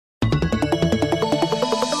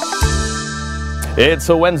It's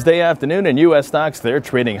a Wednesday afternoon and U.S. stocks, they're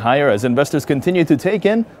trading higher as investors continue to take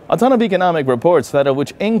in a ton of economic reports, that of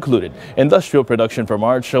which included industrial production for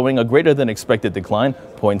March showing a greater than expected decline,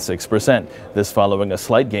 0.6%. This following a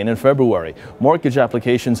slight gain in February. Mortgage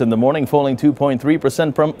applications in the morning falling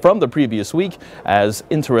 2.3% from the previous week as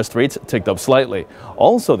interest rates ticked up slightly.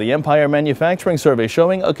 Also, the Empire Manufacturing Survey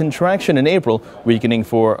showing a contraction in April, weakening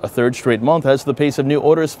for a third straight month as the pace of new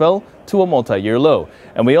orders fell to a multi-year low.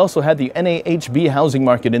 And we also had the NAHB Housing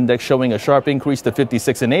Market Index showing a sharp increase to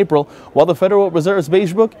 56 in April, while the Federal Reserve's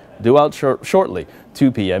Beige Book due out shortly,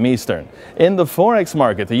 2 p.m. Eastern. In the Forex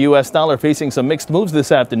market, the U.S. dollar facing some mixed moves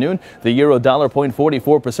this afternoon. The euro dollar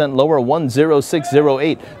 0.44% lower,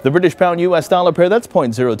 106.08. The British pound U.S. dollar pair, that's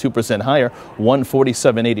 0.02% higher,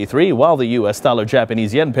 147.83, while the U.S. dollar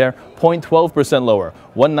Japanese yen pair 0.12% lower,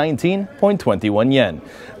 119.21 yen.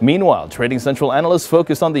 Meanwhile, Trading Central analysts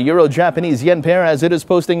focused on the euro Japanese yen pair as it is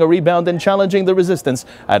posting a rebound and challenging the resistance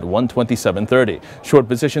at 127.30. Short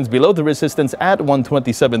positions below the resistance at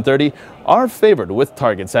 127.30 are favored with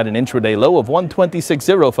targets at an intraday low of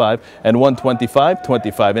 126.05 and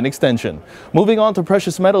 125.25 in extension. Moving on to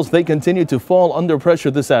precious metals, they continue to fall under pressure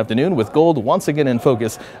this afternoon, with gold once again in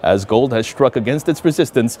focus as gold has struck against its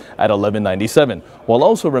resistance at 1197 while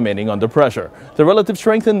also remaining under pressure. The relative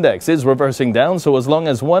strength index is reversing down, so as long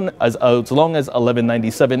as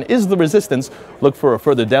 1197 is the resistance, look for a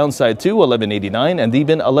further downside to 1189 and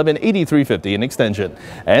even 1183.50 in extension.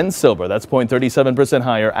 And silver, that's 0.37%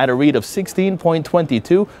 higher at a read of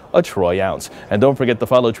 16.22 a troy ounce. And don't forget to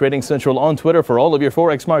follow Trading Central on Twitter for all of your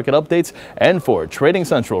Forex market updates. And for Trading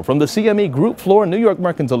Central from the CME Group Floor New York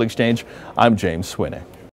Mercantile Exchange, I'm James Swinney.